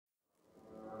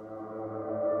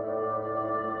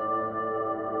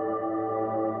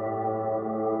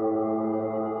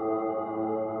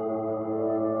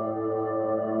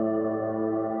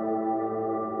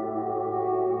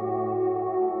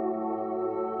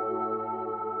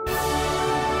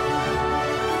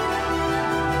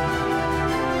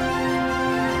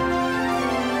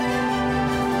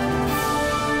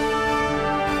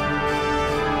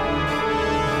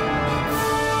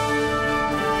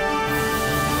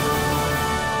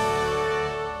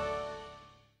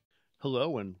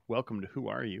Hello and welcome to Who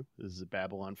Are You? This is a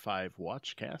Babylon 5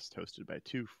 watchcast hosted by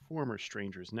two former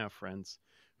strangers, now friends,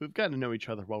 who've gotten to know each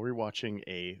other while rewatching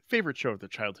a favorite show of their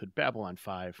childhood, Babylon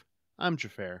 5. I'm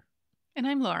Xhafer. And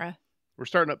I'm Laura. We're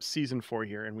starting up season 4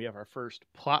 here, and we have our first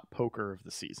plot poker of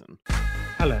the season.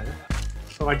 Hello.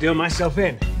 So I deal myself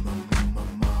in.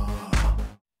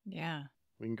 Yeah.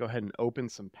 We can go ahead and open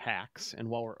some packs, and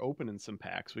while we're opening some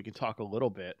packs, we can talk a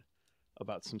little bit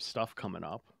about some stuff coming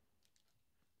up.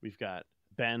 We've got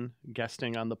Ben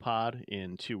guesting on the pod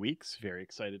in 2 weeks. Very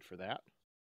excited for that.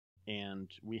 And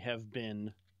we have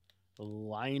been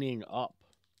lining up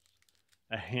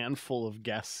a handful of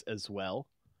guests as well.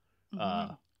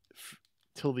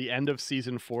 Till the end of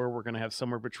season 4, we're going to have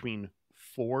somewhere between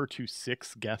 4 to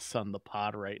 6 guests on the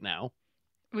pod right now.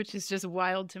 Which is just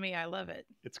wild to me. I love it.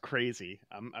 It's crazy.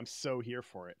 I'm so here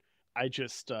for it. I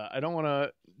don't want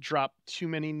to drop too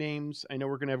many names. I know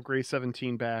we're going to have Gray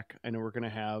 17 back. I know we're going to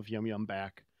have Yum Yum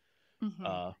back.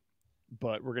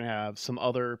 But we're going to have some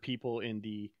other people in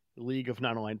the League of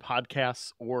Non-Aligned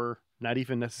Podcasts, or not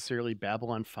even necessarily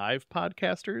Babylon 5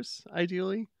 podcasters,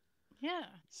 ideally. Yeah.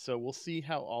 So we'll see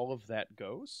how all of that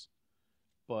goes.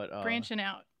 But branching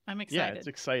out. I'm excited. Yeah, it's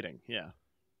exciting. Yeah.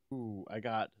 Ooh, I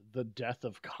got The Death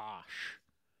of Kosh.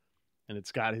 And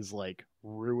it's got his,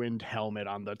 ruined helmet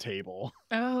on the table.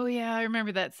 Oh, yeah. I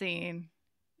remember that scene.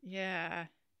 Yeah.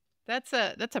 That's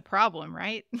a problem,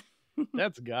 right?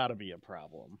 That's got to be a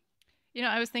problem. You know,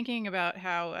 I was thinking about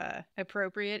how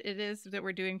appropriate it is that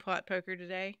we're doing plot poker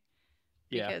today.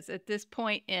 Because at this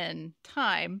point in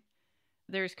time,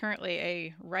 there's currently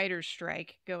a writer's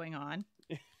strike going on.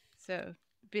 So,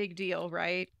 big deal,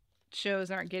 right?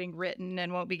 Shows aren't getting written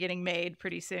and won't be getting made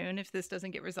pretty soon if this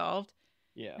doesn't get resolved.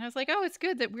 Yeah. And I was like, oh, it's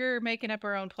good that we're making up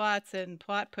our own plots and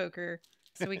plot poker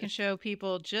so we can show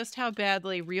people just how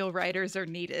badly real writers are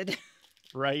needed.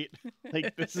 Right?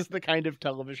 This is the kind of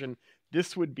television,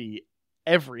 this would be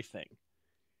everything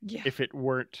if it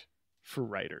weren't for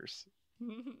writers.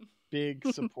 Big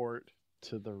support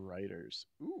to the writers.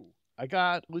 Ooh, I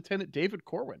got Lieutenant David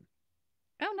Corwin.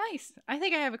 Oh, nice. I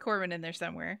think I have a Corwin in there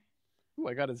somewhere. Ooh,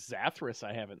 I got a Zathras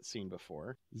I haven't seen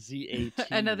before. Z-A-T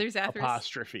Another Zathras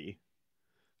apostrophe.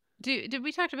 Did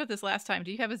we talk about this last time?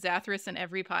 Do you have a Zathras in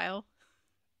every pile?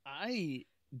 I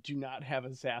do not have a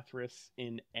Zathras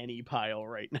in any pile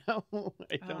right now.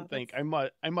 I don't think.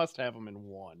 I must have them in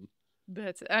one.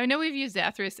 I know we've used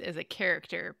Zathras as a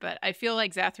character, but I feel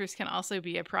like Zathras can also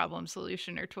be a problem,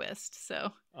 solution, or twist.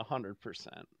 So 100%.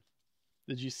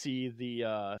 Did you see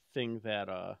the thing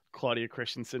that Claudia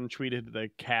Christensen tweeted,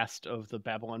 the cast of the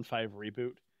Babylon 5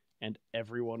 reboot, and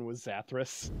everyone was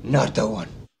Zathras? Not the one.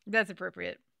 That's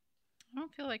appropriate. I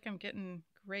don't feel like I'm getting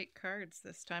great cards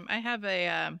this time. I have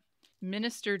a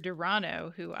Minister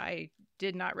Durano, who I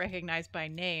did not recognize by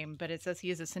name, but it says he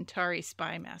is a Centauri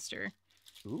spy master.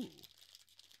 Ooh.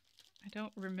 I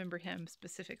don't remember him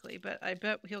specifically, but I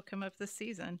bet he'll come up this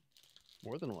season.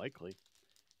 More than likely.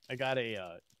 I got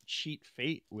a cheat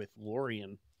fate with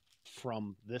Lorian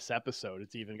from this episode.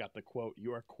 It's even got the quote,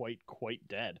 "You are quite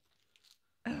dead."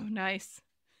 Oh, nice.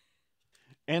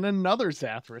 And another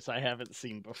Zathras I haven't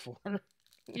seen before.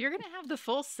 You're going to have the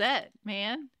full set,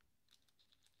 man.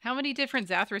 How many different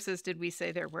Zathrases did we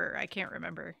say there were? I can't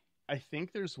remember. I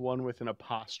think there's one with an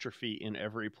apostrophe in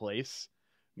every place.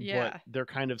 Yeah. But they're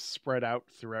kind of spread out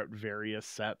throughout various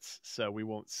sets, so we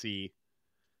won't see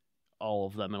all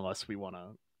of them unless we want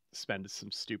to spend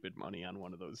some stupid money on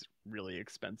one of those really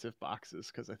expensive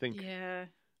boxes, because I think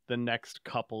the next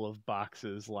couple of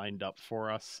boxes lined up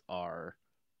for us are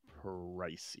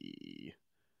pricey.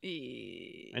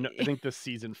 I think the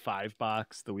season 5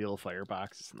 box, the Wheel of Fire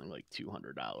box, is something like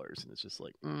 $200, and it's just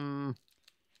like,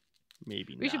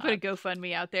 maybe we should put a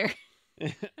GoFundMe out there.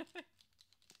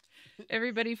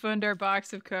 Everybody fund our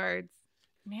box of cards.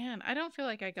 Man, I don't feel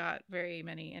like I got very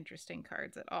many interesting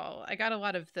cards at all. I got a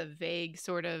lot of the vague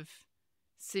sort of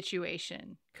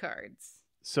situation cards.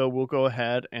 So we'll go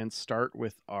ahead and start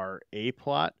with our A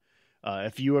plot.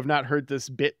 If you have not heard this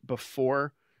bit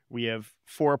before, we have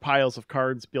 4 piles of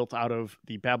cards built out of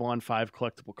the Babylon 5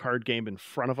 collectible card game in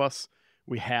front of us.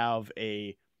 We have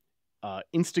a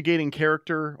instigating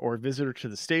character or visitor to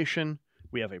the station.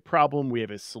 We have a problem, we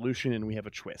have a solution, and we have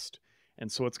a twist.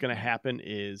 And so what's going to happen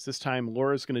is this time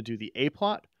Laura's going to do the A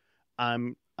plot.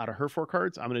 I'm out of her 4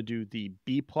 cards. I'm going to do the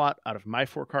B plot out of my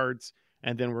 4 cards.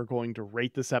 And then we're going to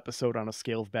rate this episode on a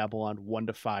scale of Babylon 1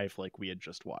 to 5 like we had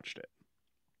just watched it.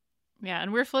 Yeah,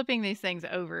 and we're flipping these things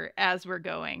over as we're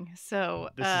going. So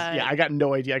I got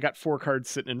no idea. I got 4 cards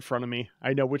sitting in front of me.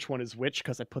 I know which one is which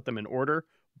because I put them in order,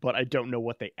 but I don't know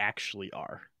what they actually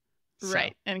are.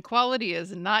 Right. And quality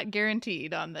is not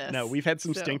guaranteed on this. No, we've had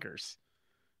some stinkers.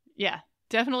 Yeah.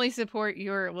 Definitely support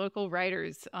your local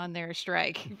writers on their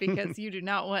strike because you do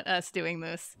not want us doing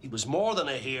this. He was more than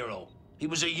a hero. He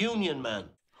was a union man.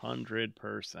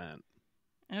 100%.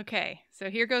 Okay, so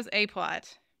here goes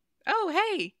A-plot.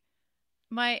 Oh, hey!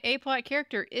 My A-plot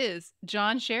character is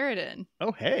John Sheridan.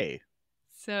 Oh, hey.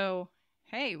 So,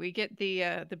 hey, we get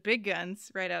the big guns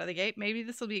right out of the gate. Maybe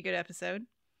this will be a good episode.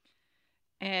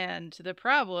 And the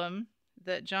problem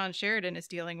that John Sheridan is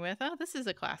dealing with, this is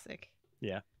a classic.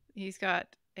 Yeah. He's got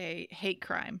a hate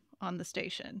crime on the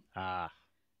station. Ah.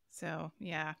 So,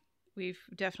 yeah, we've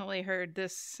definitely heard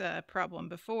this problem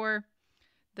before.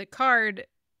 The card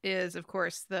is, of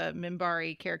course, the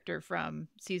Minbari character from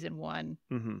season 1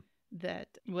 that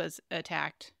was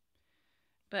attacked.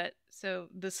 But so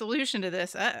the solution to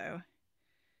this,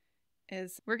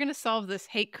 is we're going to solve this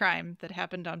hate crime that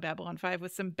happened on Babylon 5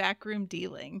 with some backroom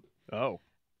dealing. Oh.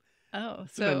 Oh,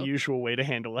 it's an unusual way to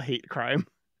handle a hate crime.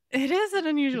 It is an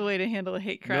unusual way to handle a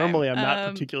hate crime. Normally, I'm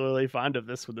not particularly fond of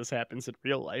this when this happens in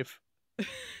real life.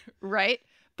 Right?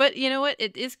 But you know what?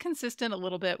 It is consistent a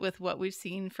little bit with what we've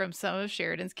seen from some of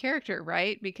Sheridan's character,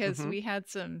 right? Because we had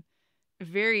some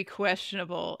very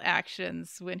questionable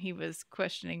actions when he was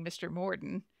questioning Mr.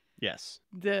 Morden. Yes.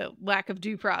 The lack of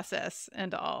due process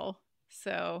and all.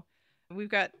 So we've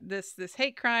got this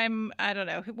hate crime. I don't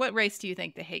know. What race do you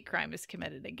think the hate crime is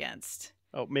committed against?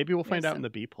 Oh, maybe we'll find out in the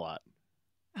B plot.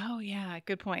 Oh yeah,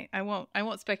 good point. I won't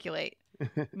speculate.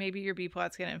 Maybe your B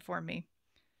plot's gonna inform me.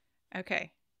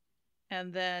 Okay.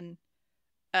 And then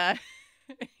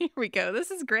here we go. This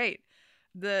is great.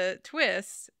 The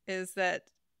twist is that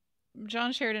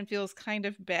John Sheridan feels kind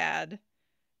of bad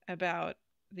about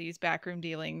these backroom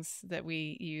dealings that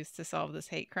we use to solve this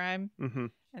hate crime.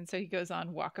 And so he goes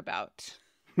on walkabout.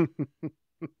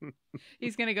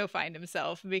 He's going to go find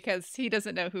himself because he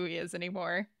doesn't know who he is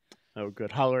anymore. Oh,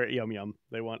 good. Holler at Yum Yum.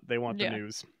 They want the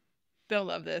news. They'll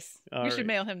love this. We should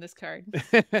mail him this card.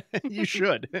 You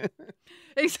should.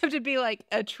 Except it'd be like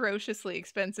atrociously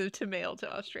expensive to mail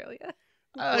to Australia.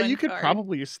 You could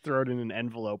probably just throw it in an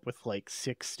envelope with like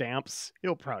 6 stamps.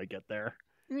 You'll probably get there.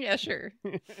 Yeah, sure.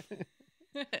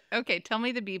 Okay, tell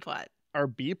me the B plot. Our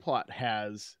B plot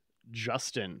has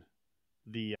Justin,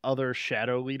 the other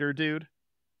shadow leader dude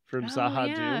from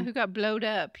Zaha Doom. Who got blowed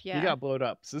up. Yeah. He got blowed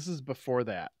up. So this is before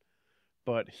that.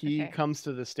 But he comes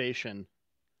to the station,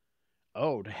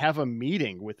 to have a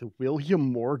meeting with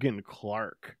William Morgan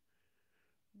Clark.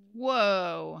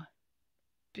 Whoa.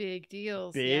 Big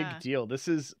deals. Big deal. This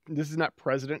is not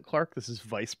President Clark. This is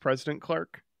Vice President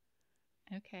Clark.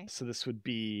 Okay. So this would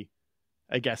be,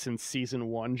 I guess, in season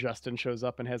 1, Justin shows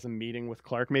up and has a meeting with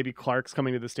Clark. Maybe Clark's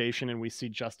coming to the station and we see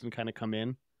Justin kind of come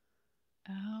in.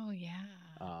 Oh, yeah.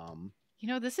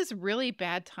 This is really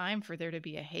bad time for there to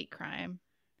be a hate crime.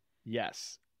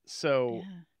 Yes. So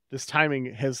this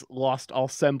timing has lost all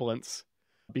semblance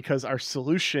because our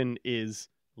solution is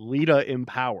Lita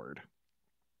empowered.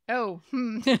 Oh.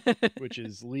 Which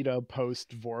is Lita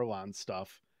post Vorlon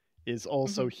stuff is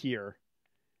also here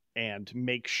and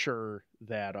make sure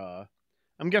that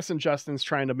I'm guessing Justin's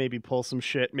trying to maybe pull some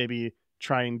shit, maybe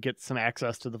try and get some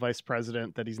access to the vice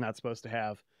president that he's not supposed to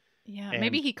have. Yeah, and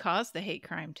maybe he caused the hate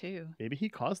crime too. Maybe he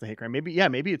caused the hate crime. Maybe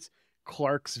it's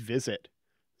Clark's visit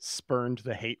spurned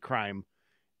the hate crime,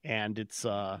 and it's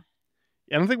I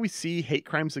don't think we see hate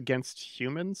crimes against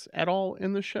humans at all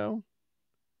in the show.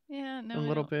 Yeah, no, a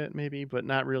little bit maybe, but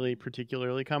not really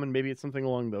particularly common. Maybe it's something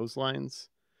along those lines.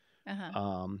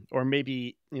 Or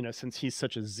maybe, since he's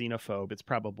such a xenophobe, it's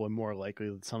probably more likely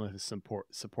that some of his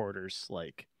supporters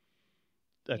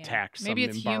attacked some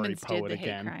Minbari poet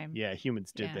again. Crime. Yeah,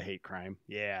 humans did the hate crime.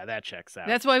 Yeah, that checks out.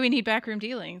 That's why we need backroom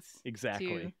dealings.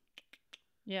 Exactly.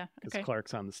 Yeah, because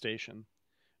Clark's on the station.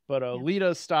 But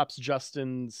Lita stops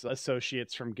Justin's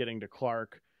associates from getting to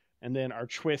Clark, and then our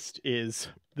twist is,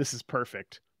 this is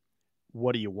perfect.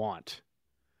 What do you want?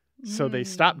 So they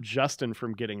stop Justin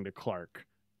from getting to Clark,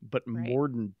 but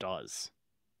Morden does.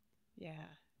 Yeah.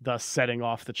 Thus setting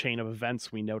off the chain of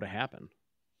events we know to happen.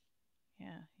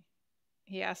 Yeah.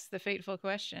 He asks the fateful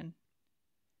question.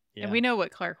 Yeah. And we know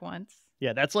what Clark wants.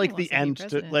 Yeah, that's like the end.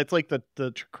 That's like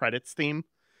the credits theme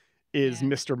is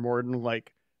Mr. Morden,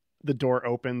 like the door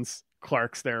opens,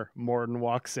 Clark's there, Morden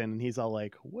walks in, and he's all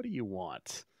like, what do you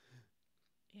want?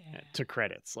 Yeah. To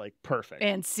credits, like perfect.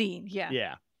 And scene,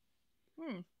 yeah.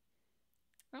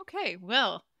 Okay,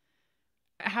 well,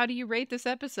 how do you rate this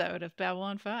episode of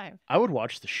Babylon 5? I would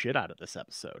watch the shit out of this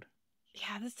episode.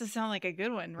 Yeah, this does sound like a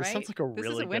good one, right? This sounds like a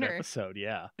really good episode,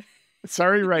 yeah.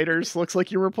 Sorry, writers. Looks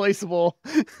like you're replaceable.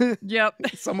 Yep.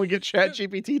 Someone get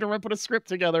ChatGPT to put a script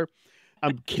together.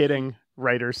 I'm kidding,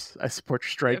 writers. I support your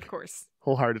strike. Of course.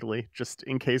 Wholeheartedly, just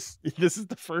in case this is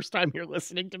the first time you're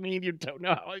listening to me and you don't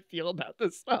know how I feel about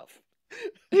this stuff.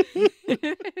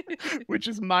 Which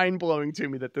is mind-blowing to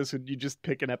me that you just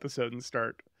pick an episode and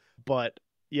start. But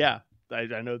yeah, I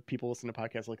know people listen to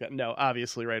podcasts like that. No,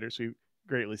 obviously, writers, we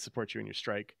greatly support you in your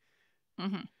strike.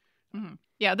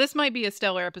 Yeah, this might be a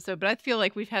stellar episode, but I feel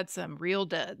like we've had some real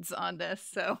duds on this.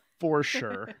 So for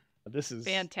sure, this is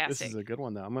fantastic. This is a good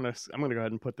one, though. I'm gonna go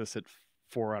ahead and put this at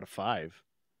 4 out of 5.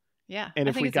 Yeah, and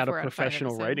if we got a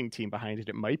professional writing team behind it,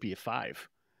 it might be a 5.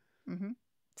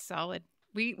 Solid.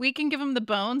 We can give them the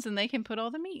bones, and they can put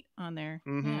all the meat on there.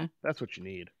 Yeah. That's what you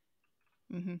need.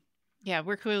 Yeah,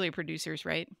 we're clearly producers,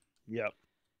 right? Yep.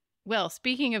 Well,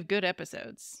 speaking of good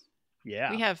episodes, we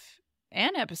have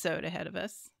an episode ahead of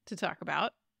us to talk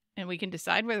about, and we can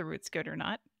decide whether it's good or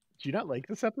not. Do you not like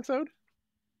this episode?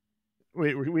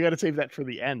 Wait, we got to save that for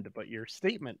the end, but your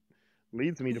statement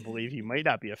leads me to believe you might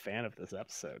not be a fan of this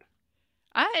episode.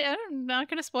 I'm not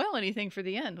going to spoil anything for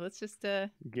the end. Let's just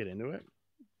get into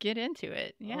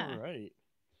it. Yeah. All right.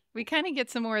 We kind of get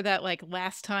some more of that like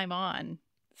last time on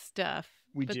stuff.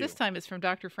 But this time it's from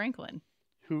Dr. Franklin,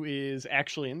 who is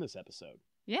actually in this episode.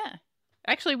 Yeah.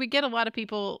 Actually, we get a lot of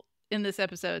people in this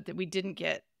episode that we didn't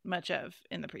get much of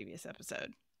in the previous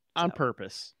episode. On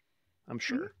purpose, I'm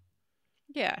sure.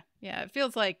 Yeah. It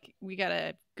feels like we got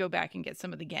to go back and get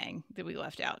some of the gang that we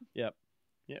left out. Yep.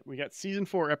 Yeah, we got season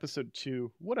 4, episode 2,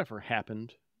 Whatever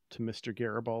Happened to Mr.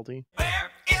 Garibaldi.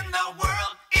 Where in the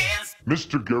world is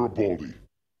Mr. Garibaldi?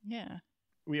 Yeah.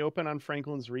 We open on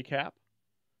Franklin's recap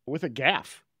with a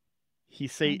gaffe. He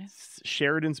says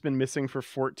Sheridan's been missing for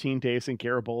 14 days and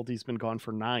Garibaldi's been gone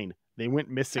for 9. They went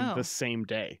missing the same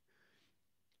day.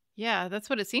 Yeah, that's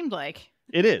what it seemed like.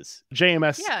 It is.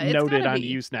 JMS noted on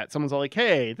be. Usenet. Someone's all like,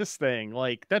 hey, this thing,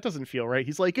 like, that doesn't feel right.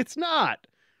 He's like, it's not.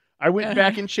 I went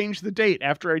back and changed the date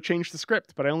after I changed the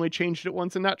script, but I only changed it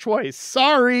once and not twice.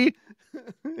 Sorry.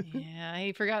 Yeah,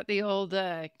 he forgot the old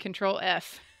Control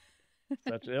F.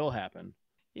 It'll happen.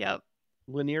 Yep.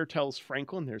 Lanier tells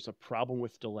Franklin there's a problem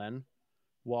with Delenn,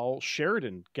 while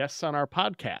Sheridan guests on our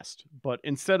podcast. But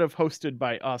instead of hosted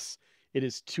by us, it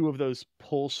is 2 of those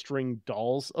pull string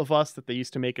dolls of us that they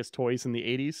used to make as toys in the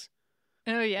 80s.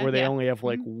 Oh, yeah. Where they only have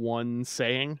like one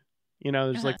saying. You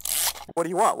know, there's like... What do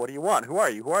you want? What do you want? Who are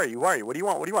you? Who are you? Who are you? What do you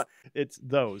want? What do you want? It's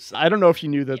those. I don't know if you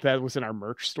knew that that was in our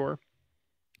merch store.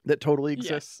 That totally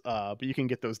exists. But you can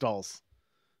get those dolls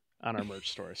on our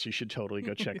merch store. So you should totally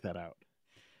go check that out.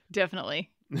 Definitely.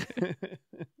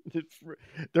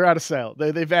 They're out of sale.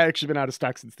 They've actually been out of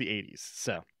stock since the 80s.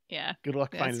 So yeah, good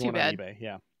luck finding one on eBay.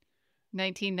 Yeah.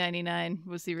 $19.99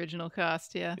 was the original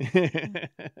cost. Yeah.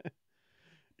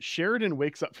 Sheridan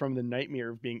wakes up from the nightmare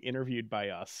of being interviewed by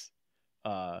us.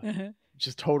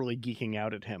 Just totally geeking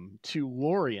out at him, to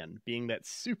Lorian being that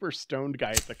super stoned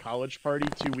guy at the college party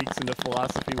 2 weeks into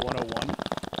Philosophy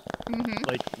 101.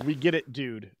 Like, we get it,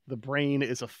 dude. The brain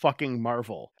is a fucking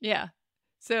marvel. Yeah.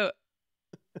 So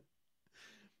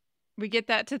we get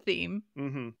that to theme.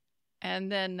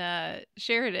 And then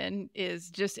Sheridan is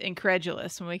just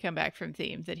incredulous when we come back from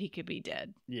theme that he could be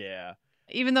dead. Yeah.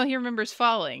 Even though he remembers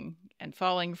falling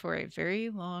for a very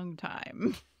long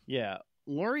time. Yeah.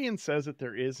 Lorian says that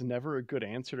there is never a good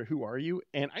answer to who are you,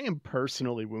 and I am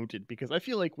personally wounded because I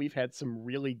feel like we've had some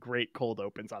really great cold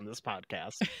opens on this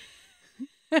podcast.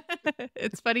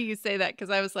 It's funny you say that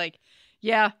because I was like,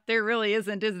 yeah, there really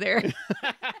isn't, is there?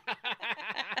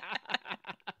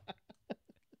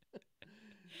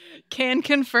 Can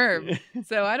confirm.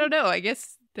 So I don't know. I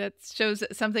guess that shows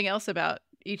something else about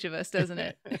each of us, doesn't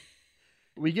it?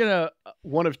 We get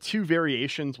one of 2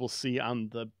 variations we'll see on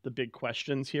the big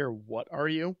questions here. What are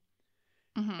you?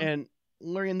 And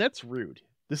Lorian, that's rude.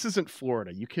 This isn't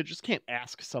Florida. You just can't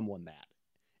ask someone that.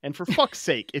 And for fuck's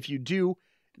sake, if you do,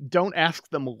 don't ask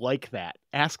them like that.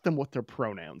 Ask them what their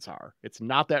pronouns are. It's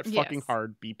not that fucking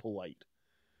hard. Be polite.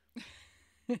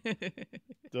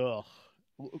 Ugh.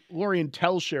 Lorian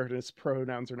tells Sheridan his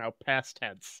pronouns are now past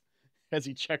tense as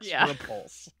he checks for a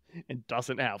pulse and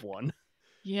doesn't have one.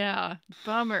 Yeah,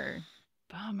 bummer.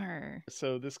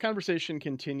 So this conversation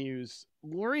continues.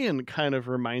 Lorian kind of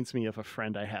reminds me of a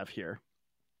friend I have here.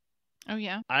 Oh,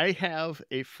 yeah? I have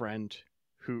a friend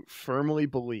who firmly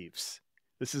believes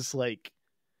this is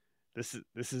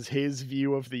his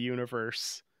view of the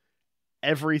universe.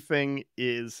 Everything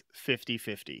is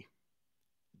 50-50.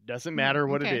 Doesn't matter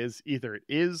what it is. Either it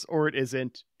is or it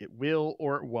isn't. It will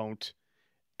or it won't.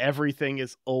 Everything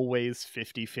is always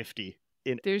 50-50.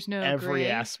 In There's no every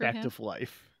aspect of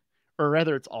life. Or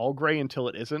rather, it's all gray until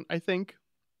it isn't, I think.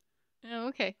 Oh,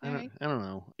 okay. I don't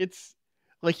know. It's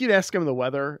Like, you'd ask him the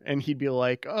weather, and he'd be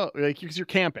like, oh, like, because you're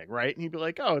camping, right? And he'd be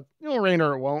like, oh, it'll rain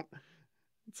or it won't.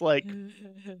 It's like,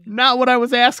 not what I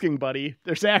was asking, buddy.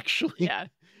 There's actually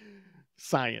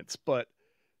science, but...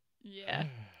 Yeah.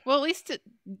 Well, at least,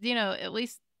 at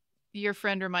least your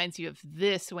friend reminds you of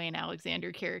this Wayne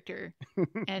Alexander character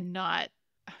and not,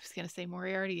 I was going to say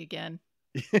Moriarty again.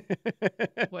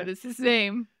 What is his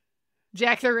name?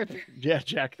 Jack the Ripper. Yeah,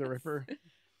 Jack the Ripper.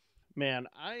 Man,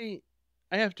 I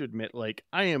have to admit, like,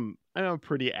 I'm a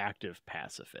pretty active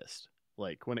pacifist.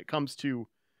 Like, when it comes to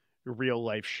real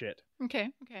life shit.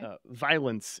 Okay.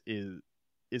 Violence is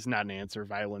not an answer.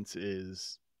 Violence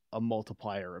is a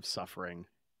multiplier of suffering.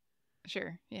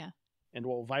 Sure, yeah. And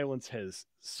while violence has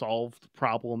solved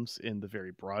problems in the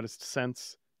very broadest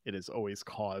sense, it has always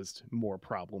caused more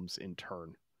problems in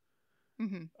turn.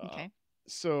 Okay.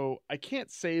 So I can't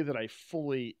say that I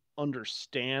fully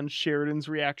understand Sheridan's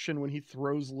reaction when he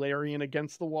throws Larian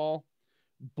against the wall,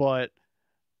 but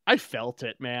I felt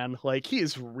it, man. Like, he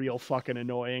is real fucking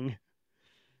annoying.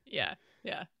 Yeah.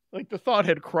 Like, the thought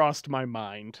had crossed my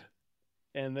mind.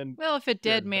 And then... Well, if a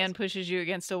dead man pushes you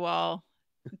against a wall,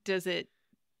 does it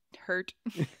hurt?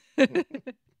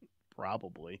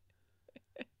 Probably.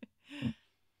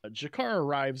 G'Kar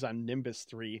arrives on Nimbus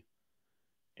 3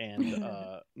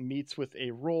 and meets with a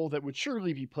role that would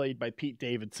surely be played by Pete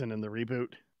Davidson in the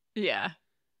reboot. Yeah.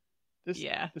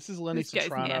 This is Lenny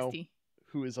Soprano,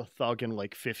 who is a thug in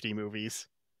like 50 movies.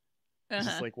 This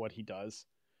is like what he does.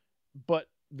 But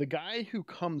the guy who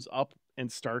comes up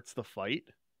and starts the fight,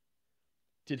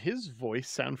 did his voice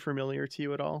sound familiar to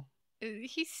you at all?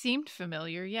 He seemed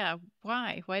familiar, yeah.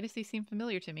 Why? Why does he seem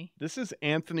familiar to me? This is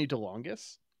Anthony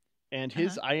DeLongis, and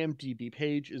his IMDb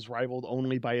page is rivaled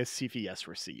only by a CVS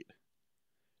receipt.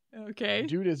 Okay.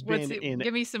 Dude has been in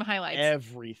give me some highlights.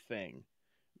 Everything.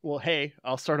 Well, hey,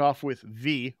 I'll start off with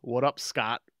V. What up,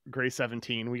 Scott? Gray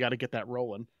 17. We got to get that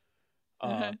rolling.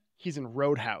 He's in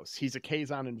Roadhouse. He's a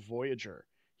Kazon in Voyager.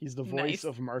 He's the voice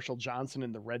of Marshall Johnson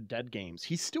in the Red Dead games.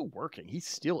 He's still working. He's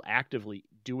still actively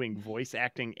doing voice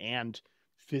acting and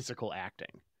physical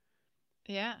acting.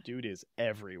 Yeah. Dude is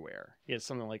everywhere. He has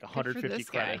something like 150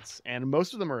 credits. And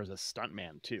most of them are as a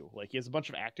stuntman, too. Like, he has a bunch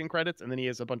of acting credits, and then he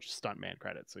has a bunch of stuntman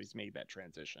credits. So he's made that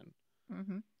transition.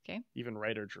 Okay. Even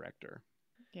writer, director.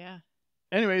 Yeah.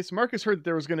 Anyways, Marcus heard that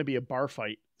there was going to be a bar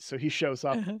fight, so he shows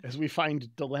up as we find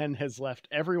Delenn has left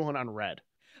everyone on red.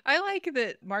 I like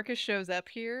that Marcus shows up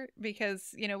here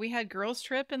because, we had girls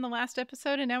trip in the last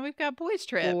episode and now we've got boys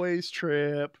trip. Boys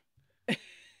trip.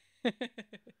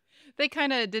 They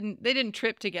kind of didn't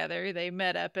trip together. They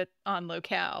met up on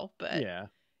locale, but yeah,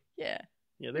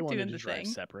 they wanted to drive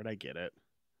separate. I get it.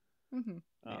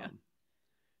 Yeah.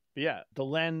 But yeah,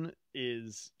 Delenn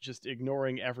is just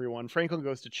ignoring everyone. Franklin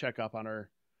goes to check up on her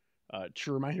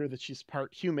to remind her that she's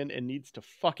part human and needs to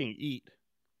fucking eat.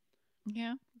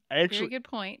 Yeah. Very good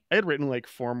point. I had written like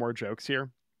 4 more jokes here,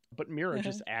 but Mira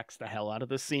just acts the hell out of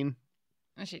this scene.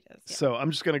 She does. Yeah. So I'm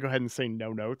just going to go ahead and say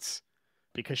no notes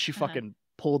because she fucking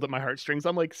pulled at my heartstrings.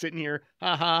 I'm like sitting here,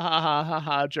 ha ha ha ha ha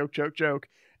ha, joke.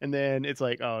 And then it's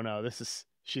like, oh no,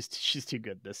 she's too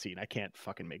good this scene. I can't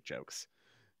fucking make jokes.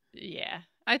 Yeah.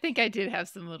 I think I did have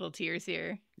some little tears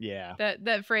here. Yeah.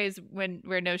 That phrase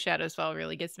where no shadows fall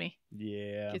really gets me.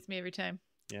 Yeah. Gets me every time.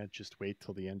 Yeah, just wait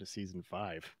till the end of season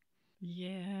 5.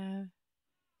 Yeah.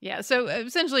 Yeah, so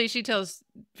essentially she tells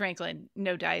Franklin,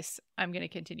 no dice. I'm going to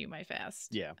continue my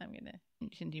fast. Yeah. I'm going to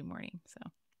continue mourning.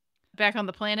 So back on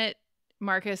the planet,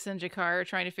 Marcus and G'Kar are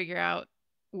trying to figure out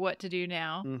what to do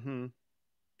now.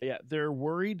 Yeah, they're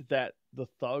worried that the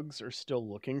thugs are still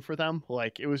looking for them.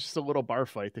 Like, it was just a little bar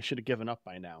fight. They should have given up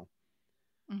by now.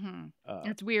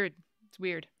 It's weird. It's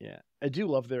weird. Yeah. I do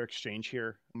love their exchange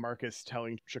here. Marcus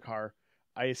telling G'Kar,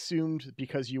 I assumed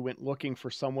because you went looking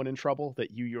for someone in trouble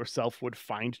that you yourself would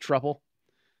find trouble.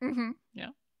 Yeah.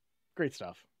 Great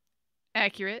stuff.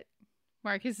 Accurate.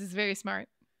 Marcus is very smart.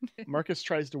 Marcus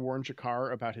tries to warn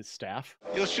G'Kar about his staff.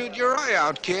 You'll shoot your eye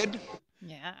out, kid.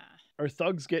 Yeah. Our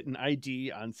thugs get an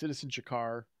ID on Citizen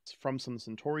G'Kar from some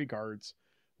Centauri guards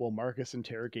while Marcus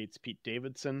interrogates Pete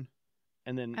Davidson.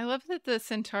 And then I love that the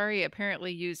Centauri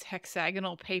apparently use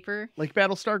hexagonal paper. Like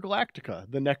Battlestar Galactica,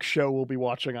 the next show we'll be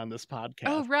watching on this podcast.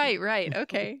 Oh, right.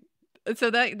 Okay.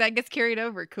 So that gets carried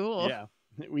over. Cool. Yeah.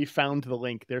 We found the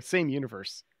link. They're same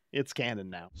universe. It's canon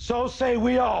now. So say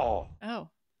we all. Oh,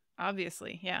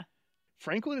 obviously. Yeah.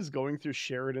 Franklin is going through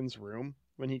Sheridan's room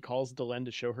when he calls Delenn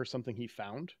to show her something he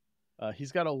found.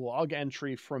 He's got a log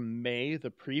entry from May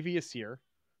the previous year.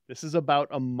 This is about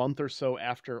a month or so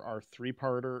after our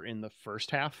 3-parter in the first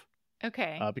half.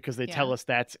 Okay. Because they tell us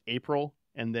that's April,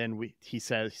 and then he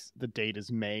says the date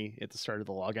is May at the start of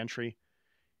the log entry.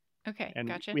 Okay, And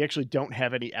gotcha. we actually don't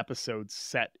have any episodes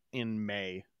set in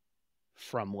May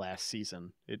from last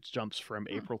season. It jumps from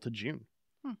April to June.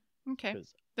 Okay.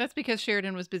 That's because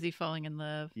Sheridan was busy falling in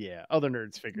love. Yeah, other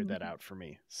nerds figured that out for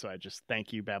me. So I just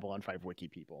thank you, Babylon 5 wiki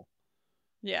people.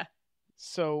 Yeah.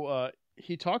 So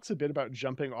he talks a bit about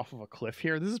jumping off of a cliff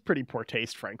here. This is pretty poor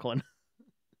taste, Franklin.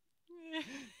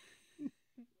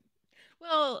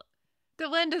 Well,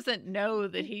 Delenn doesn't know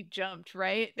that he jumped,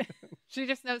 right? She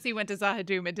just knows he went to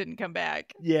Zahadum and didn't come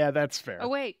back. Yeah, that's fair. Oh,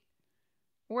 wait.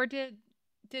 Or did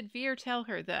Veer tell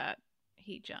her that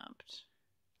he jumped?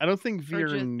 I don't think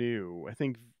Veer knew. I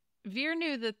think Veer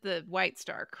knew that the White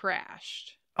Star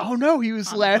crashed. Oh no, he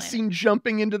was last seen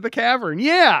jumping into the cavern.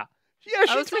 Yeah.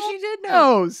 Yeah, she did know.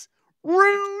 Knows.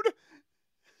 Rude.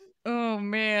 Oh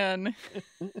man.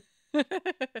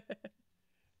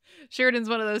 Sheridan's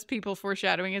one of those people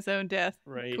foreshadowing his own death.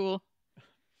 Right. Cool.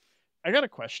 I got a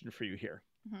question for you here.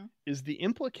 Mm-hmm. Is the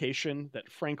implication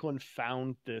that Franklin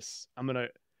found this,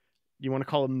 you want to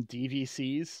call them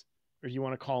DVCs? Or do you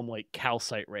want to call them like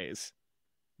calcite rays?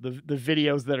 The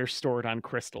videos that are stored on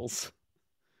crystals.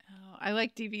 Oh, I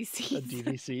like DVCs. A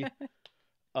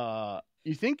DVC.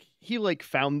 You think he like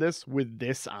found this with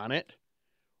this on it?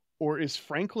 Or is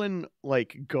Franklin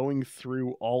like going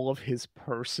through all of his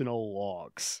personal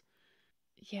logs?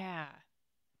 Yeah.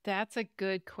 That's a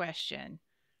good question.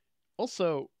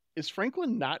 Also, is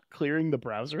Franklin not clearing the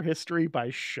browser history by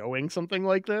showing something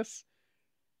like this?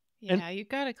 Yeah, you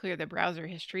gotta clear the browser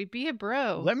history. Be a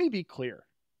bro. Let me be clear.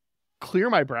 Clear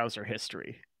my browser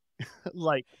history.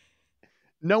 Like,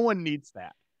 no one needs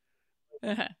that.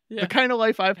 Yeah. The kind of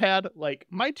life I've had, like,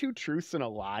 my 2 truths and a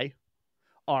lie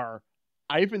are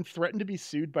I've been threatened to be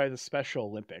sued by the Special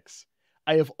Olympics.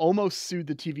 I have almost sued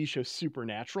the TV show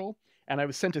Supernatural, and I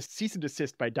was sent a cease and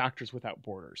desist by Doctors Without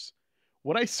Borders.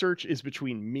 What I search is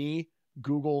between me,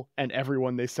 Google, and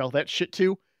everyone they sell that shit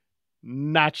to,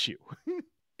 not you.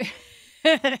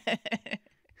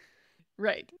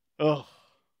 Right. Ugh.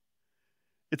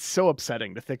 It's so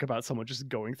upsetting to think about someone just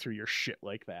going through your shit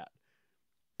like that.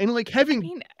 And like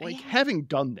having having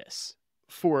done this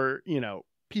for,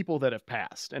 people that have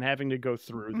passed and having to go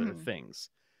through their things.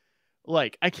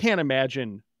 Like, I can't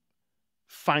imagine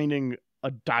finding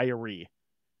a diary,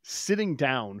 sitting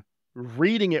down,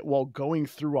 reading it while going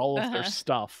through all of their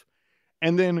stuff,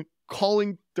 and then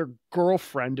calling their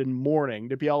girlfriend in mourning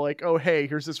to be all like, oh, hey,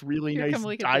 here's this really nice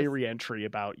diary entry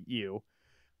about you.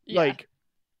 Yeah. Like,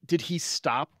 did he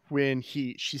stop when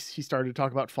he started to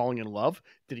talk about falling in love?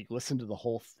 Did he listen to the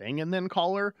whole thing and then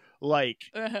call her? Like,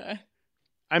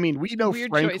 I mean, we know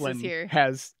Weird Franklin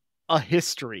has a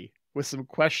history with some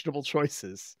questionable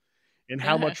choices in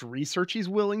how much research he's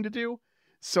willing to do.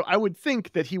 So I would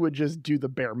think that he would just do the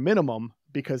bare minimum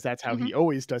because that's how he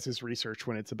always does his research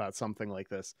when it's about something like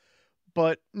this.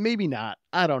 But maybe not.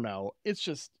 I don't know. It's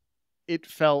just, it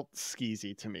felt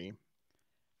skeezy to me.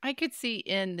 I could see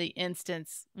in the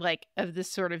instance like of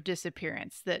this sort of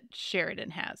disappearance that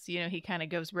Sheridan has. He kind of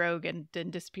goes rogue and then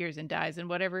disappears and dies and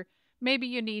whatever. Maybe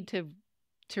you need to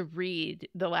read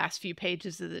the last few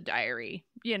pages of the diary.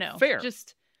 Fair.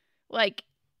 Just like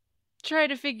try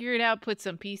to figure it out, put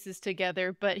some pieces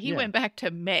together. But he went back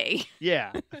to May.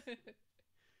 Yeah.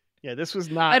 Yeah, this was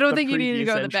not. I don't think you needed to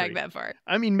go in the back that far.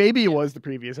 I mean, maybe it was the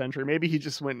previous entry. Maybe he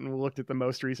just went and looked at the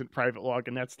most recent private log,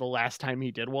 and that's the last time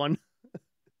he did one.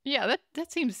 Yeah,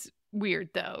 that seems weird,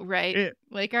 though, right?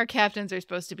 Like, our captains are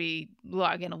supposed to be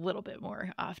logging a little bit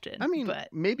more often. I mean, but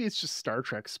maybe it's just Star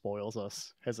Trek spoils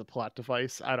us as a plot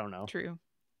device. I don't know. True.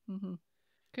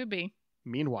 Could be.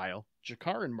 Meanwhile,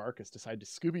 G'Kar and Marcus decide to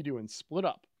Scooby-Doo and split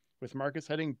up, with Marcus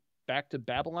heading back to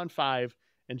Babylon 5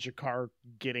 and G'Kar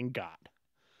getting got.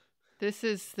 This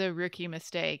is the rookie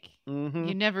mistake. Mm-hmm.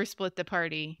 You never split the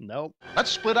party. Nope.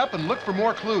 Let's split up and look for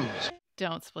more clues.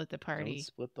 Don't split the party. Don't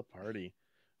split the party.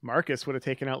 Marcus would have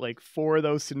taken out like 4 of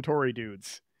those Centauri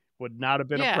dudes. Would not have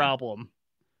been a problem.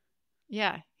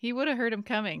 Yeah, he would have heard him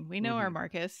coming. We know our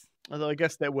Marcus. Although I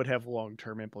guess that would have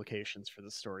long-term implications for the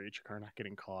story. G'Kar not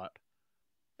getting caught.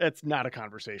 That's not a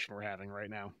conversation we're having right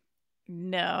now.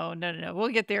 No. We'll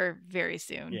get there very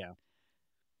soon. Yeah.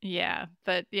 Yeah,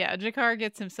 but yeah, G'Kar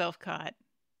gets himself caught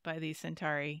by these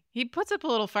Centauri. He puts up a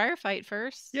little firefight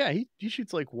first. Yeah, he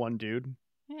shoots like 1 dude.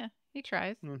 Yeah, he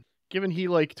tries. Given he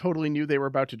like totally knew they were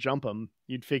about to jump him,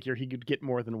 you'd figure he could get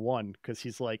more than 1 because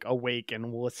he's like awake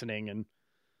and listening, and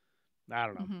I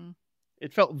don't know.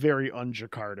 It felt very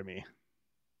un-G'Kar to me.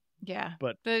 Yeah,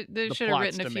 but they should have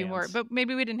written a few more, but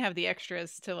maybe we didn't have the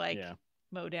extras to like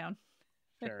mow down.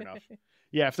 Fair enough.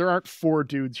 Yeah, if there aren't 4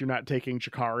 dudes, you're not taking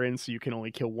G'Kar in, so you can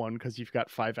only kill 1 because you've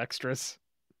got 5 extras.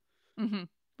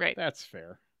 Right. That's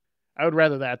fair. I would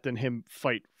rather that than him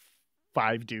fight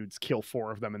 5 dudes kill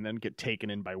 4 of them and then get taken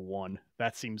in by 1.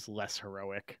 That seems less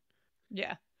heroic.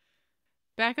 Yeah.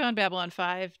 Back on Babylon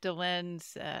 5,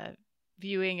 Delenn's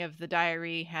viewing of the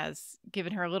diary has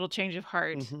given her a little change of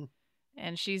heart. Mm-hmm.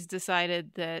 And she's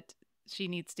decided that she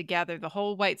needs to gather the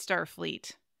whole White Star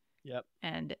fleet. Yep.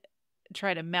 And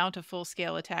try to mount a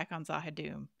full-scale attack on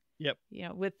Zahadum. Yep. You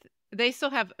know, they still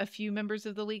have a few members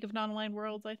of the League of Non-Aligned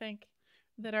Worlds, I think,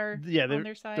 that are on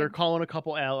their side. They're calling a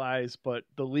couple allies, but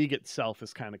the League itself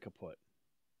is kind of kaput.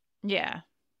 Yeah.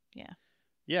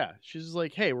 Yeah, she's just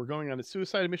like, hey, we're going on a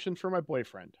suicide mission for my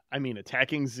boyfriend. I mean,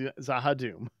 attacking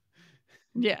Zahadum.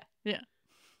 Yeah.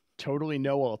 Totally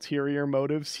no ulterior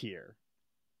motives here.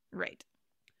 Right.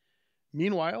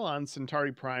 Meanwhile, on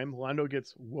Centauri Prime, Londo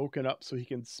gets woken up so he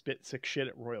can spit sick shit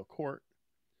at Royal Court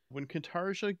when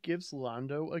Katarja gives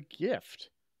Londo a gift.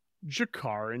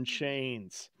 G'Kar in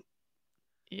chains.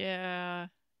 Yeah.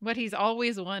 What he's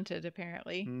always wanted,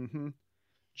 apparently. Mm-hmm.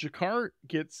 G'Kar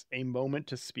gets a moment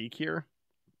to speak here,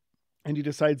 and he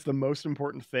decides the most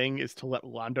important thing is to let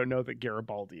Londo know that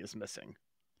Garibaldi is missing.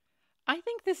 I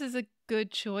think this is a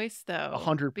good choice, though.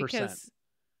 100%. Because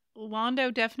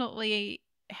Londo definitely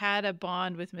had a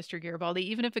bond with Mr. Garibaldi,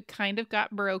 even if it kind of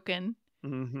got broken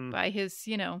by his,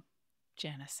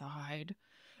 genocide.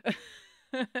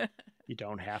 You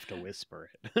don't have to whisper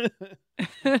it.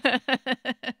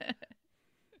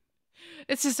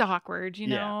 It's just awkward,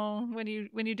 when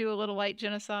you do a little light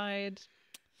genocide.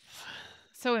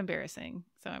 So embarrassing.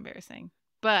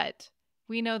 But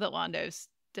we know that Londo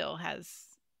still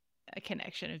has a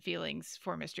connection and feelings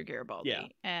for Mr. Garibaldi. Yeah.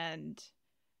 And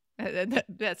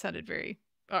that sounded very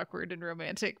awkward and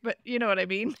romantic, but you know what I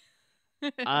mean.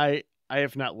 I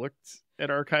have not looked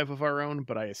at Archive of Our Own,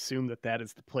 but I assume that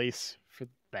is the place for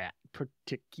that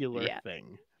particular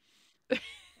thing.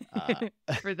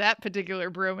 For that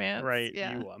particular bromance. Right.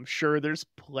 Yeah. I'm sure there's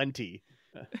plenty.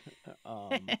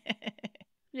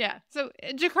 Yeah. So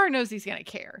G'Kar knows he's going to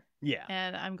care. Yeah.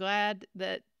 And I'm glad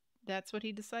that that's what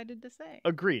he decided to say.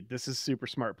 Agreed. This is super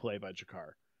smart play by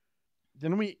G'Kar.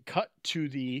 Then we cut to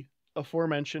the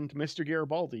aforementioned Mr.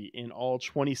 Garibaldi in all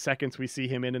 20 seconds we see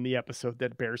him in the episode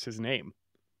that bears his name.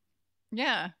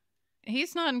 Yeah.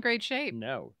 He's not in great shape.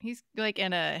 No. He's like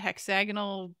in a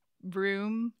hexagonal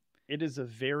room. It is a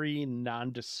very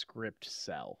nondescript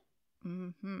cell.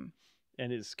 Mm-hmm.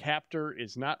 And his captor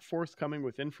is not forthcoming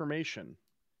with information.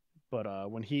 But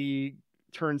when he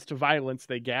turns to violence,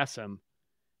 they gas him.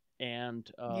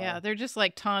 And yeah, they're just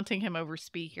like taunting him over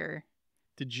speaker.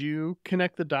 Did you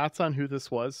connect the dots on who this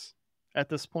was at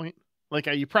this point? Like,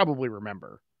 you probably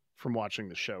remember from watching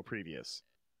the show previous.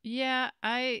 Yeah,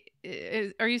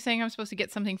 are you saying I'm supposed to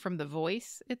get something from the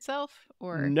voice itself,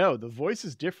 or no? The voice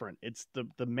is different. It's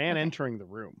the man entering the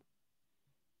room.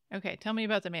 Okay, tell me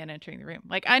about the man entering the room.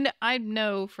 Like, I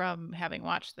know from having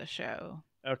watched the show.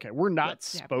 Okay, we're not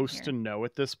supposed to know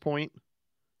at this point.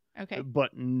 Okay,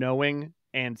 but knowing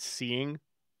and seeing,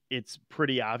 it's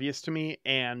pretty obvious to me.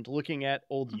 And looking at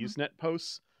old Usenet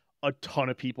posts, a ton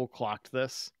of people clocked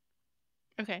this.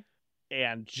 Okay.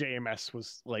 And JMS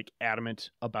was like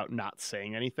adamant about not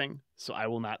saying anything. So I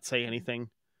will not say anything,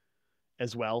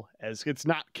 as well as it's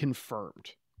not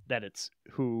confirmed that it's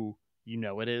who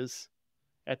it is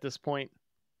at this point.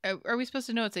 Are we supposed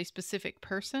to know it's a specific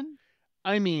person?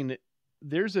 I mean,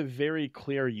 there's a very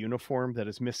clear uniform that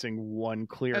is missing one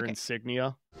clear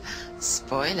insignia.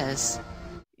 Spoilers.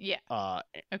 Yeah.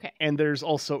 Okay. And there's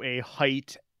also a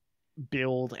height,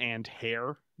 build, and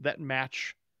hair that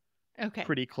match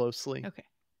pretty closely. Okay.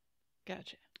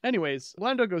 Gotcha. Anyways,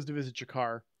 Londo goes to visit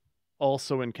G'Kar,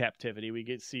 also in captivity. We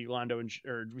see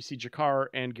G'Kar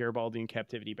and Garibaldi in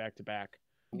captivity back to back.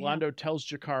 Yeah. Londo tells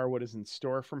G'Kar what is in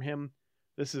store from him.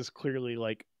 This is clearly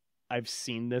like, I've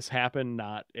seen this happen,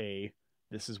 not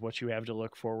this is what you have to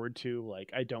look forward to. Like,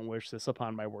 I don't wish this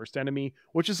upon my worst enemy,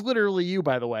 which is literally you,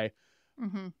 by the way.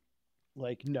 Mm-hmm.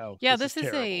 Like, no. Yeah, this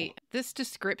is this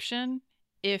description,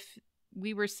 if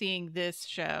we were seeing this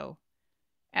show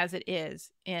as it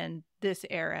is in this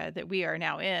era that we are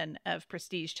now in of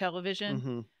prestige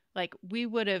television, like, we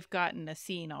would have gotten a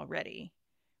scene already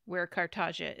where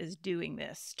Cartagia is doing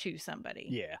this to somebody.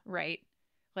 Yeah. Right?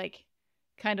 Like,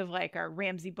 kind of like our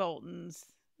Ramsay Boltons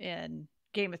in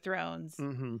Game of Thrones.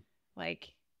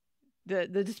 Like, the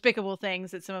despicable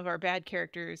things that some of our bad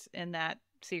characters in that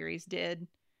series did.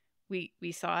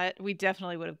 We saw it. We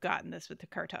definitely would have gotten this with the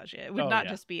Cartagia. It would not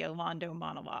just be a Londo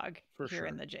monologue here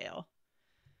in the jail.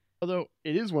 Although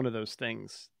it is one of those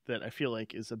things that I feel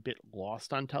like is a bit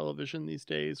lost on television these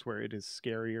days, where it is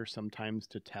scarier sometimes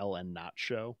to tell and not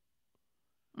show.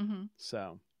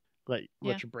 So, let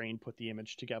your brain put the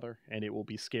image together, and it will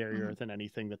be scarier than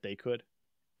anything that they could.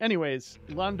 Anyways,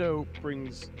 Londo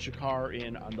brings Jakar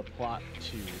in on the plot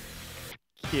to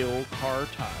kill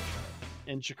Kar-Taj,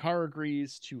 and Jakar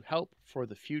agrees to help for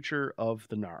the future of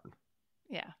the Narn.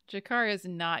 Yeah, Jakar is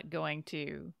not going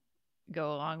to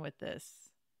go along with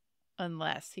this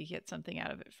unless he gets something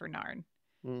out of it for Narn.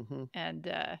 Mm-hmm.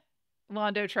 And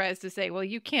Londo tries to say, well,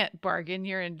 you can't bargain,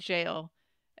 you're in jail.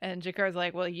 And Jakar's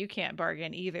like, well, you can't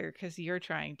bargain either because you're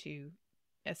trying to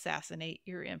assassinate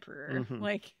your emperor. Mm-hmm.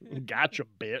 Like, gotcha,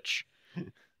 bitch.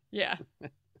 Yeah.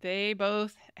 They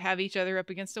both have each other up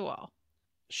against a wall.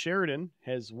 Sheridan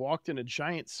has walked in a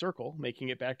giant circle, making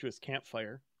it back to his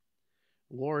campfire.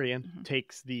 Lorian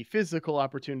takes the physical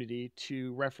opportunity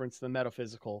to reference the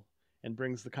metaphysical and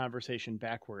brings the conversation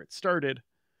back where it started.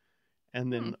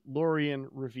 And then Lorian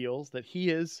reveals that he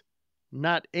is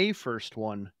not a first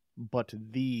one, but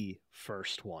the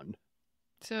first one.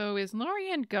 So is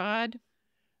Lorian God?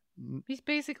 He's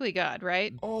basically God,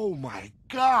 right? Oh my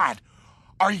God!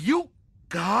 Are you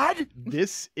God?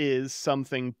 This is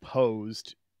something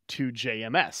posed to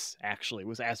JMS, actually,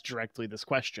 was asked directly this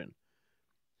question.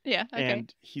 Yeah, okay.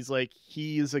 And he's like,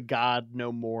 he is a god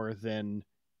no more than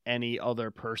any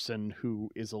other person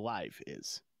who is alive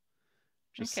is.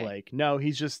 Just like, no,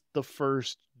 he's just the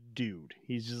first dude.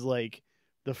 He's just like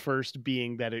the first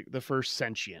being the first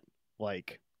sentient,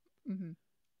 like,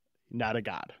 not a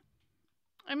god.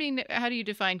 I mean, how do you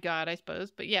define God, I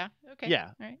suppose? But yeah, okay. Yeah.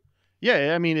 All right.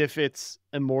 Yeah, I mean, if it's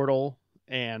immortal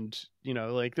and, you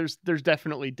know, like there's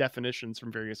definitely definitions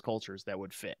from various cultures that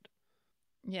would fit.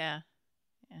 Yeah.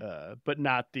 But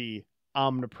not the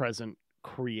omnipresent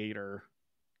creator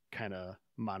kind of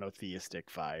monotheistic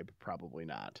vibe. Probably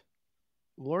not.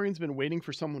 Lorian's been waiting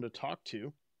for someone to talk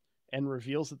to and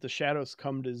reveals that the shadows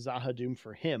come to Zahadum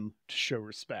for him to show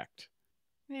respect.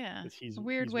 Yeah. He's a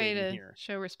weird he's way to here.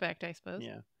 show respect, I suppose.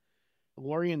 Yeah.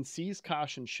 Lorian sees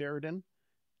Kosh and Sheridan,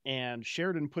 and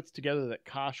Sheridan puts together that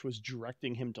Kosh was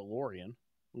directing him to Lorian.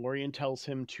 Lorian tells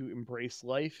him to embrace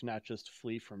life, not just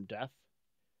flee from death.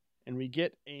 And we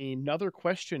get another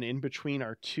question in between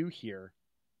our two here.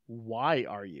 Why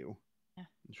are you? Yeah.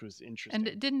 Which was interesting.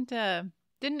 And didn't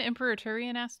Emperor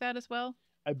Turian ask that as well?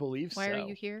 I believe Why so. are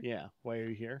you here? Yeah. Why are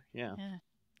you here? Yeah.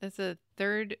 That's a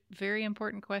third very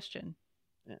important question.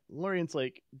 Yeah. Lorian's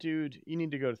like, dude, you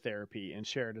need to go to therapy. And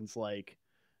Sheridan's like,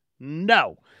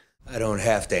 no. I don't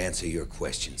have to answer your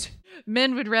questions.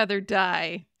 Men would rather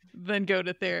die than go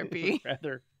to therapy.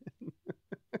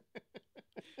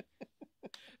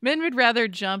 Men would rather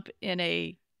jump in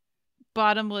a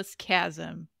bottomless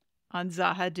chasm on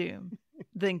Zahadum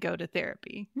than go to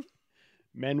therapy.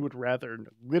 Men would rather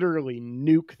literally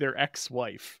nuke their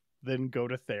ex-wife than go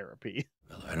to therapy.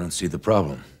 Well, I don't see the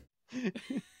problem.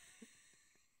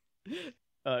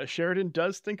 Sheridan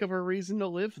does think of a reason to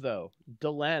live, though.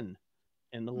 Delenn.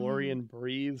 And Lorian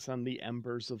breathes on the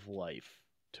embers of life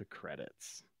to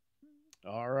credits.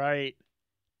 All right.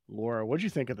 Laura, what'd you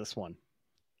think of this one?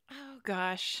 Oh,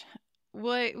 gosh.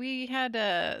 What we had,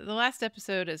 the last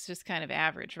episode is just kind of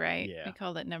average, right? Yeah. We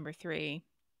called it number 3.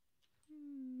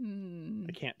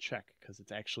 I can't check because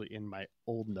it's actually in my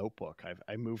old notebook.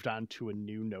 I moved on to a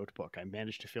new notebook. I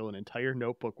managed to fill an entire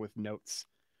notebook with notes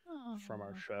from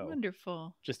our show.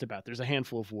 Wonderful. Just about. There's a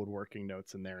handful of woodworking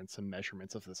notes in there and some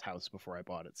measurements of this house before I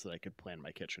bought it so that I could plan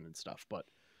my kitchen and stuff. But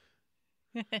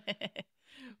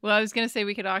well, I was going to say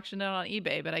we could auction it on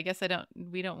eBay, but I guess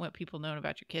we don't want people knowing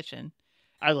about your kitchen.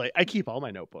 I keep all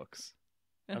my notebooks.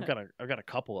 I've got a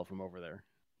couple of them over there.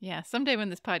 Yeah, someday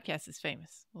when this podcast is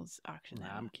famous, we'll just auction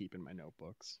that. I'm keeping my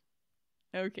notebooks.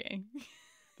 Okay.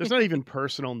 There's not even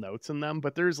personal notes in them,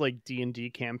 but there's like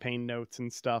D&D campaign notes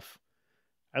and stuff.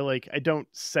 I don't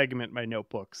segment my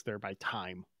notebooks. They're by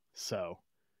time. So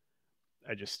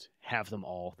I just have them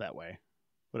all that way.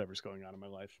 Whatever's going on in my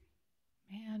life.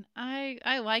 Man,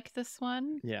 I like this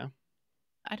one. Yeah.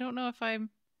 I don't know if I'm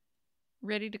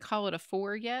ready to call it a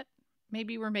 4 yet.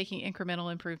 Maybe we're making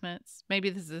incremental improvements. Maybe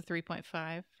this is a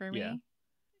 3.5 for me.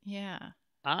 Yeah.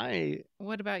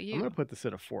 What about you? I'm going to put this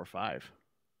at a 4.5.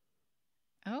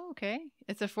 Oh, okay.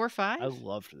 It's a 4.5? I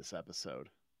loved this episode.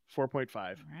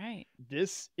 4.5. Right.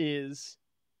 This is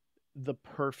the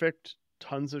perfect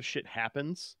tons of shit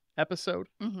happens episode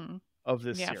of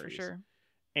this series. Yeah, for sure.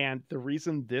 And the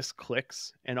reason this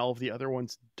clicks and all of the other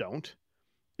ones don't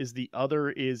is the other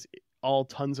is all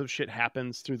tons of shit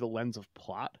happens through the lens of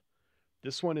plot.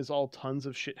 This one is all tons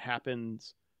of shit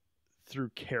happens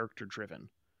through character driven.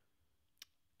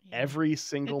 Yeah. Every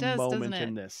single moment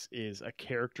in this is a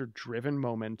character driven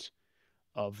moment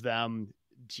of them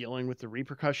dealing with the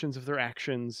repercussions of their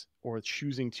actions or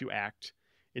choosing to act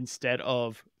instead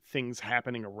of things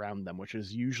happening around them, which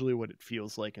is usually what it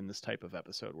feels like in this type of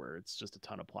episode where it's just a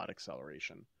ton of plot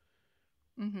acceleration.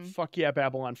 Fuck yeah,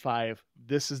 Babylon 5.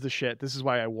 This is the shit. This is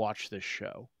why I watch this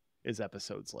show, is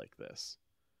episodes like this.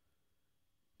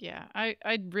 Yeah, I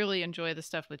really enjoy the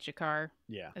stuff with Jakar.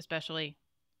 Yeah. Especially,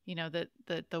 you know,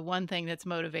 the one thing that's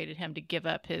motivated him to give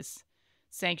up his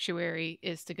sanctuary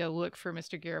is to go look for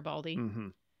Mr. Garibaldi.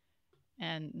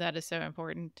 And that is so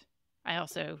important. I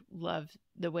also love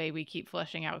the way we keep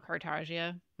fleshing out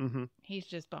Cartagia. He's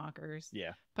just bonkers.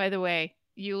 Yeah. By the way,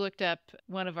 you looked up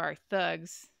one of our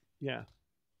thugs. Yeah.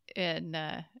 In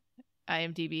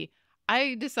IMDb.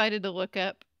 I decided to look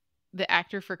up the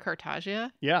actor for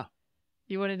Cartagia. Yeah.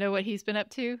 You want to know what he's been up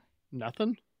to?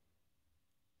 Nothing.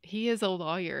 He is a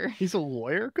lawyer. He's a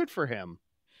lawyer? Good for him.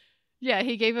 Yeah,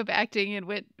 he gave up acting and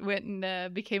went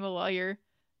and became a lawyer.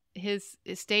 His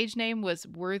stage name was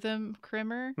Wortham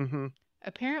Crimmer.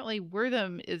 Apparently,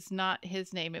 Wortham is not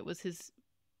his name. It was his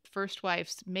first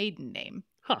wife's maiden name.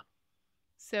 Huh.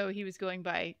 So he was going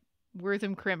by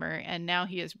Wortham Crimmer, and now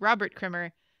he is Robert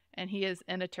Crimmer, and he is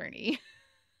an attorney.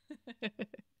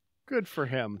 Good for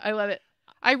him. I love it.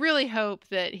 I really hope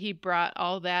that he brought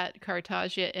all that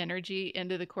Cartagia energy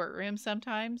into the courtroom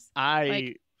sometimes.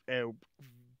 I am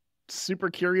super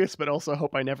curious, but also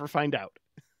hope I never find out.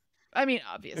 I mean,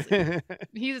 obviously.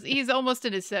 he's almost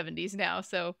in his 70s now,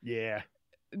 so yeah.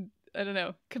 I don't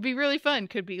know. Could be really fun.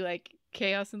 Could be like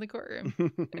chaos in the courtroom.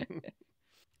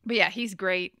 But yeah, he's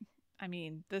great. I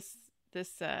mean, this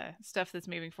stuff that's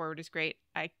moving forward is great.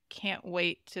 I can't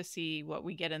wait to see what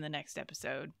we get in the next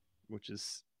episode, which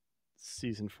is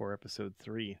season 4, episode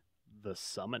 3, The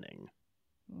Summoning.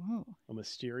 Ooh. A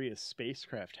mysterious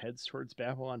spacecraft heads towards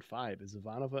Babylon 5 as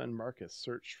Ivanova and Marcus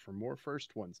search for more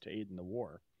First Ones to aid in the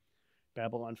war.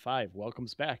 Babylon 5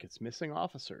 welcomes back its missing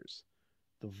officers.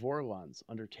 The Vorlons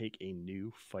undertake a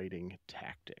new fighting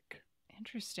tactic.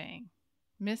 Interesting.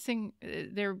 Missing,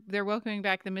 they're welcoming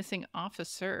back the missing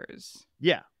officers.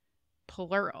 Yeah.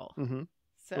 Plural. So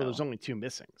well, there's only 2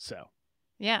 missing, so.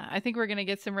 Yeah, I think we're going to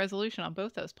get some resolution on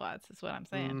both those plots, is what I'm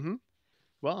saying.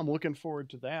 Well, I'm looking forward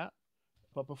to that.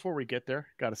 But before we get there,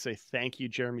 got to say thank you,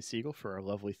 Jeremy Siegel, for our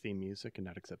lovely theme music and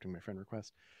not accepting my friend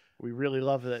request. We really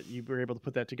love that you were able to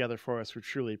put that together for us. We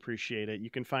truly appreciate it. You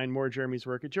can find more Jeremy's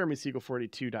work at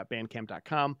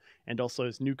jeremysiegel42.bandcamp.com and also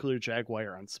his Nuclear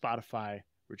Jaguar on Spotify,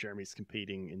 where Jeremy's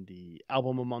competing in the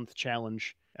Album a Month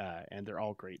Challenge, and they're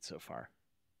all great so far.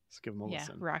 Let's give them a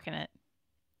listen. Yeah, rocking it.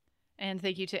 And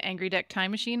thank you to Angry Duck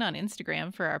Time Machine on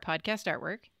Instagram for our podcast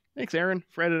artwork. Thanks, Aaron,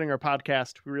 for editing our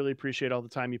podcast. We really appreciate all the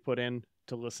time you put in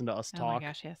to listen to us talk. Oh my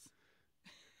gosh, yes.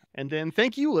 And then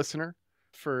thank you, listener,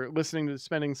 for listening to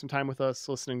spending some time with us,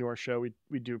 listening to our show.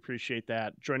 We do appreciate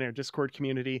that. Join our Discord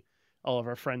community. All of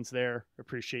our friends there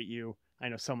appreciate you. I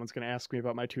know someone's going to ask me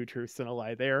about my 2 truths and a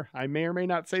lie there. I may or may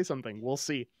not say something. We'll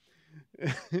see.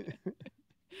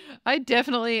 I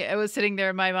was sitting there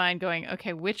in my mind going,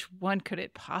 okay, which one could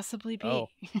it possibly be? Oh,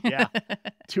 yeah.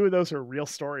 2 of those are real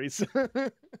stories.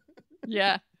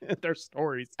 Yeah. They're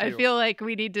stories, too. I feel like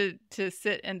we need to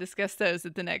sit and discuss those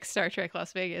at the next Star Trek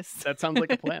Las Vegas. That sounds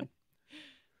like a plan.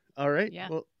 All right. Yeah.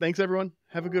 Well, thanks, everyone.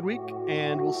 Have a good week,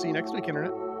 and we'll see you next week,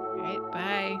 Internet. All right.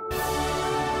 Bye.